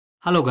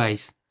Hello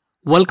guys,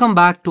 welcome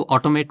back to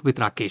Automate with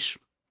Rakesh.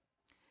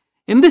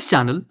 In this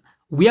channel,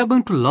 we are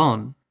going to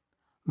learn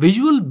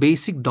Visual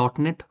Basic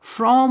 .NET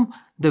from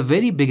the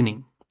very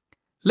beginning.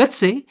 Let's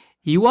say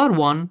you are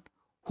one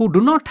who do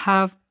not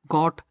have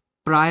got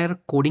prior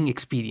coding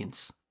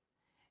experience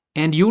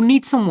and you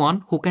need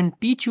someone who can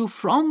teach you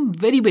from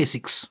very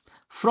basics,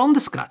 from the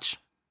scratch,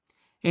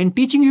 and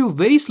teaching you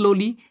very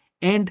slowly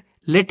and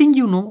letting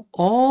you know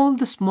all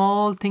the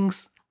small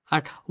things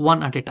at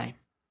one at a time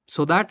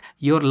so that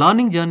your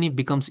learning journey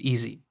becomes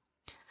easy.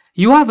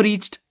 You have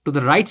reached to the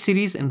right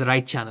series and the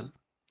right channel.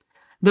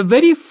 The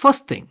very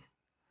first thing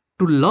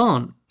to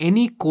learn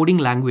any coding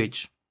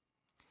language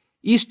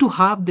is to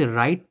have the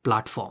right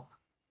platform.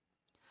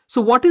 So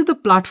what is the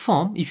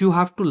platform if you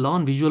have to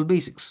learn Visual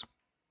Basics?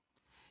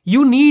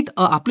 You need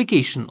an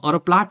application or a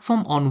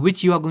platform on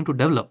which you are going to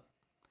develop,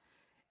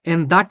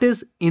 and that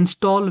is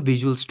install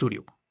Visual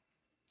Studio.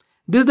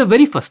 This is the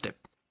very first step.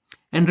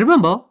 And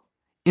remember,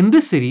 in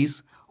this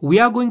series, we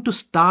are going to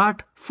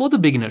start for the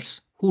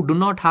beginners who do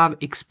not have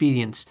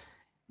experience,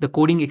 the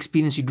coding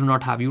experience you do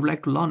not have. You would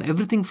like to learn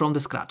everything from the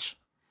scratch.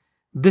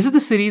 This is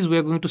the series we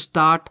are going to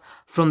start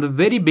from the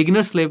very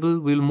beginners level.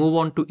 We'll move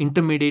on to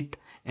intermediate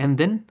and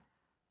then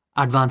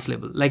advanced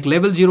level, like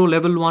level 0,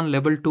 level 1,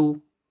 level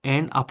 2,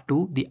 and up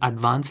to the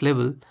advanced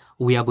level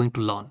we are going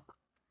to learn.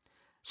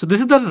 So this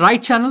is the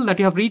right channel that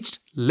you have reached.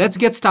 Let's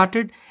get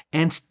started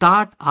and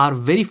start our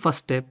very first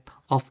step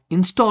of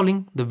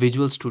installing the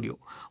Visual Studio,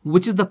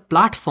 which is the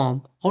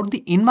platform or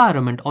the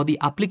environment or the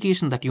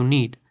application that you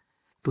need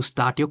to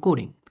start your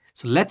coding.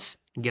 So let's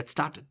get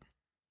started.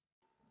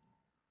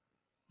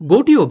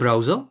 Go to your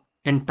browser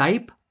and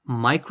type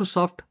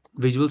Microsoft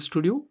Visual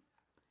Studio,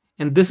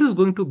 and this is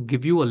going to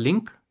give you a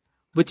link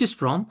which is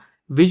from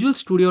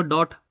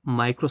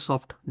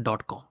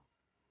visualstudio.microsoft.com.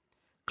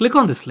 Click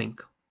on this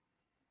link.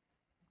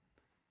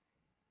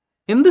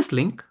 In this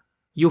link,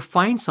 you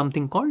find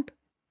something called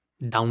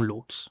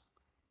Downloads.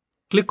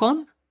 Click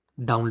on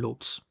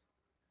Downloads.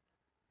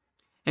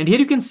 And here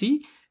you can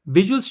see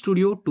Visual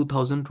Studio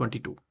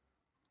 2022.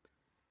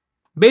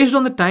 Based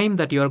on the time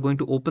that you are going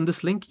to open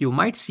this link, you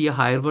might see a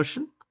higher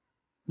version.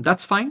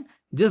 That's fine.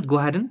 Just go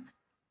ahead and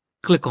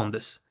click on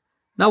this.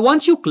 Now,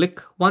 once you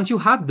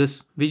have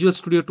this Visual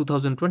Studio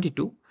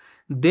 2022,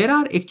 there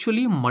are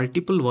actually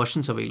multiple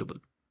versions available.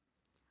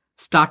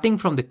 Starting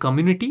from the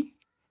community,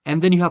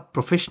 and then you have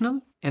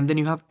professional, and then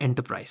you have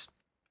enterprise.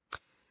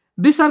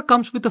 This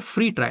comes with a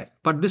free trial,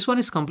 but this one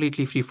is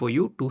completely free for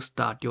you to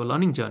start your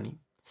learning journey.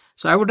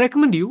 So I would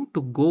recommend you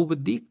to go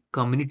with the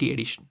community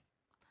edition.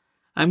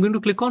 I'm going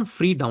to click on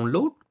free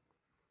download.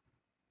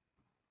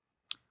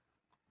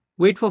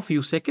 Wait for a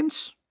few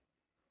seconds.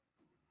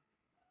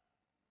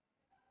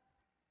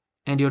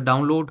 And your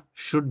download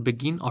should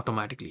begin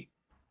automatically.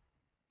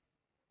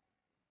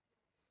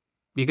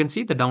 You can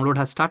see the download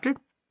has started.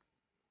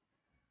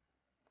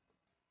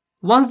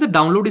 Once the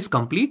download is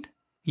complete,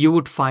 you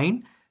would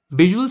find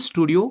Visual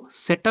Studio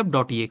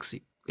setup.exe.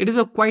 It is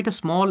quite a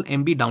small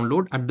MB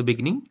download at the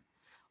beginning.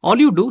 All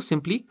you do,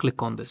 simply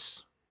click on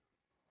this.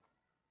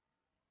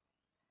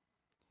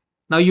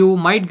 Now you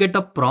might get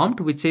a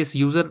prompt which says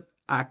user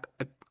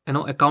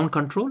account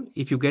control.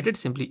 If you get it,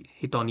 simply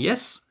hit on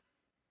yes.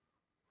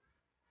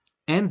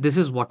 And this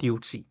is what you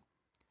would see.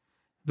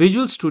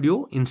 Visual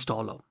Studio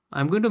installer.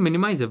 I'm going to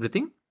minimize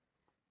everything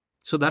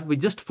so that we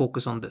just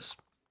focus on this.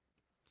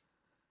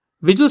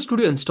 Visual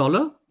Studio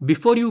installer,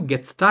 before you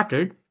get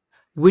started,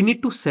 we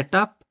need to set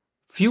up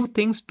few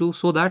things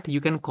so that you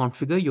can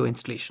configure your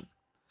installation.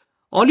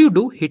 All you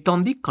do, hit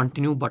on the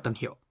continue button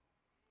here.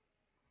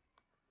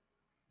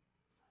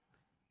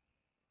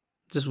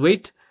 Just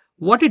wait.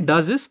 What it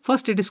does is,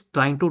 first it is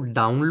trying to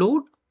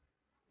download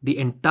the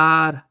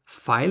entire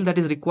file that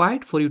is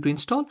required for you to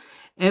install,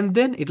 and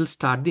then it will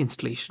start the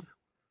installation.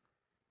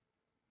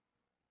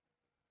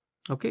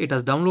 Okay, it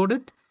has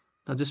downloaded.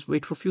 Now just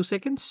wait for a few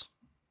seconds.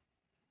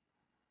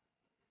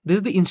 This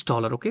is the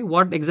installer. Okay,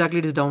 what exactly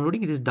it is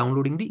downloading? It is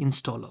downloading the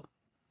installer.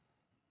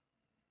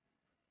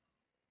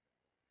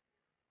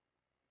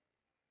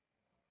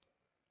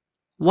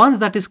 Once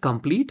that is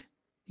complete,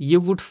 you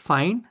would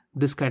find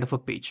this kind of a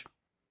page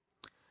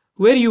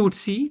where you would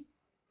see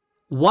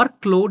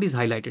workload is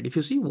highlighted. If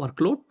you see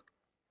workload,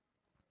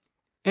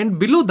 and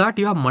below that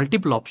you have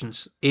multiple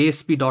options: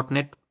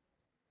 ASP.NET,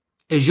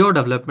 Azure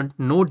Development,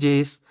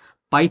 Node.js,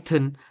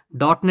 Python,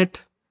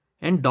 .NET,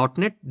 and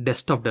 .NET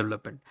Desktop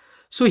Development.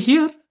 So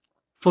here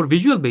for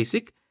Visual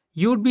Basic,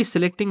 you would be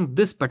selecting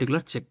this particular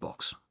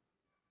checkbox.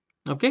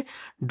 Okay,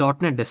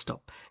 .NET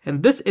Desktop,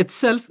 and this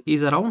itself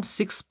is around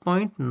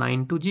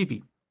 6.92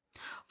 GB.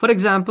 For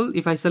example,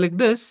 if I select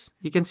this,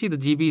 you can see the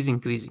GB is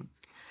increasing.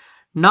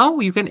 Now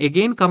you can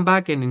again come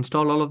back and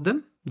install all of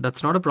them.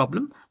 That's not a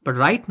problem. But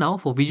right now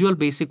for Visual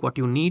Basic, what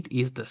you need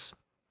is this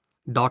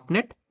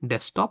 .NET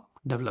Desktop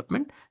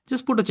Development.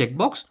 Just put a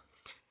checkbox.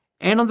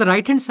 And on the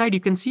right hand side, you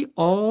can see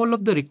all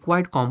of the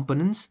required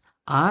components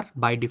are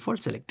by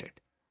default selected.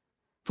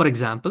 For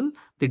example,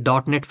 the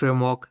 .NET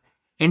Framework,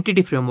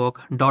 Entity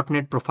Framework,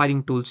 .NET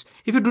Profiling Tools.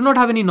 If you do not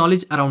have any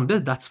knowledge around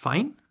this, that's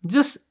fine.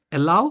 Just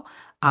allow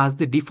as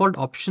the default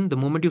option. The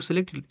moment you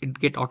select it, it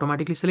get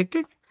automatically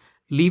selected.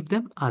 Leave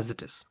them as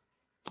it is.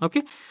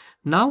 Okay,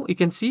 now you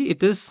can see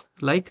it is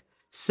like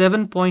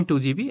 7.2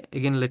 GB.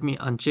 Again, let me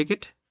uncheck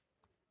it.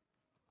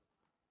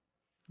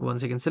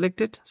 Once again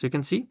select it, so you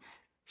can see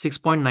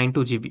 6.92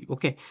 GB.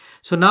 Okay,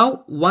 so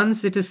now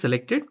once it is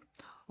selected,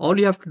 all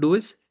you have to do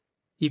is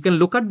you can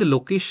look at the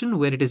location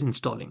where it is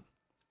installing.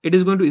 It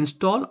is going to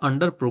install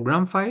under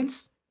program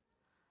files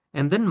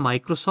and then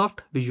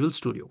Microsoft Visual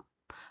Studio.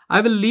 I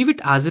will leave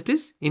it as it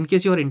is. In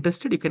case you are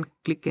interested, you can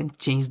click and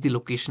change the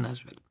location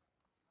as well.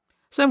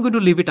 So I'm going to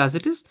leave it as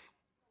it is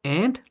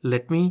and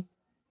let me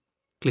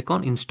click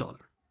on install.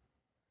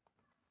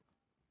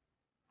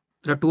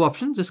 There are two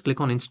options. Just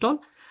click on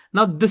install.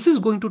 Now this is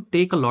going to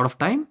take a lot of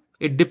time.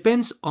 It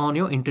depends on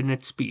your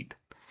internet speed.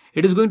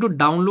 It is going to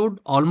download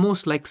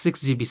almost like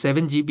 6 GB,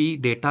 7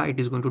 GB data it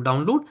is going to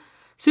download.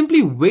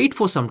 Simply wait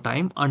for some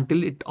time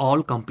until it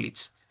all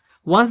completes.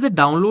 Once the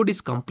download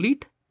is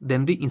complete,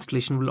 then the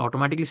installation will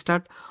automatically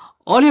start.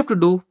 All you have to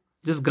do,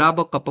 just grab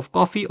a cup of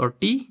coffee or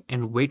tea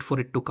and wait for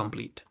it to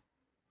complete.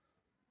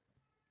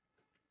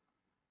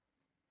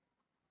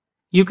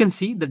 You can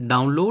see the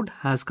download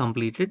has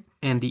completed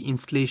and the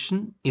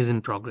installation is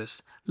in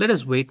progress. Let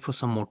us wait for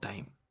some more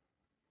time.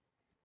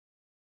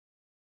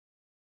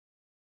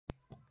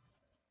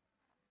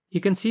 You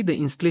can see the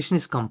installation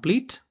is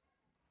complete.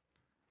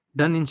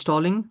 Done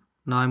installing.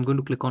 Now I'm going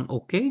to click on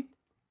OK.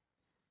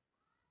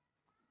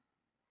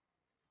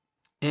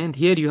 And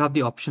here you have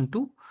the option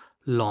to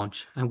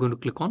launch. I'm going to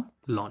click on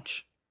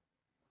launch.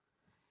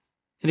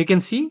 And you can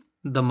see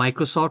the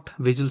Microsoft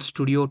Visual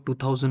Studio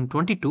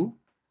 2022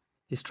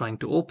 is trying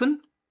to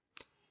open.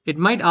 It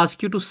might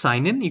ask you to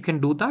sign in. You can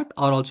do that,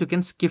 or also you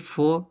can skip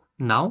for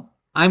now.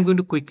 I'm going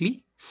to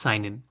quickly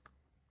sign in.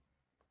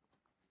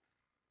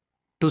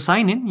 To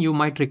sign in, you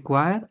might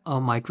require a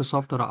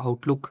Microsoft or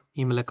Outlook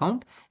email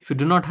account. If you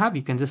do not have,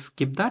 you can just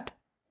skip that.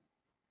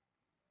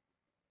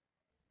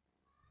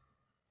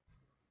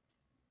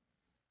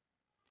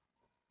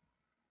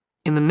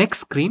 In the next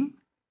screen,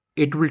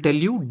 it will tell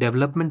you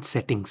development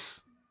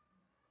settings.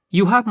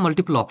 You have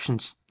multiple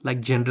options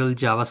like general,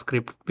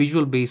 JavaScript,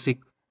 Visual Basic,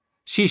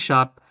 C#.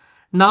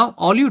 Now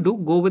all you do,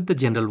 go with the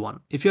general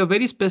one. If you are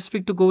very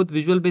specific to go with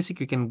Visual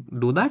Basic, you can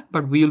do that,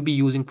 but we will be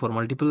using for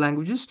multiple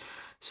languages.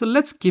 So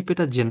let's keep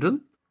it as general.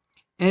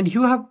 And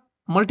you have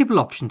multiple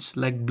options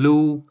like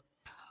blue,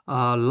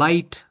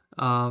 light,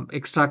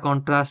 extra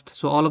contrast.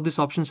 So all of these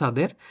options are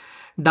there.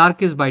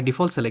 Dark is by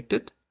default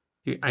selected.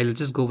 I'll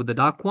just go with the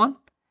dark one.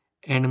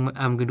 And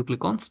I'm going to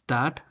click on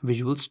Start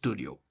Visual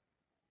Studio.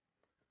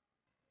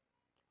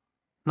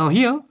 Now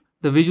here,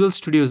 the Visual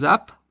Studio is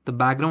up. The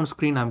background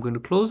screen, I'm going to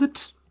close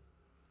it.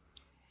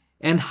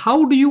 And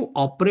how do you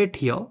operate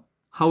here?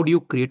 How do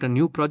you create a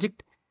new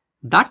project?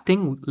 That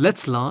thing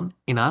let's learn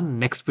in our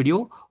next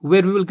video,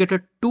 where we will get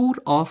a tour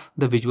of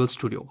the Visual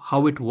Studio,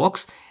 how it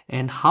works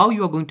and how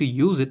you are going to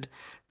use it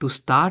to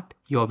start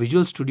your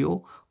Visual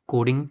Studio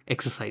coding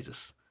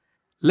exercises.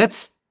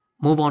 Let's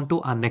move on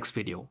to our next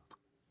video.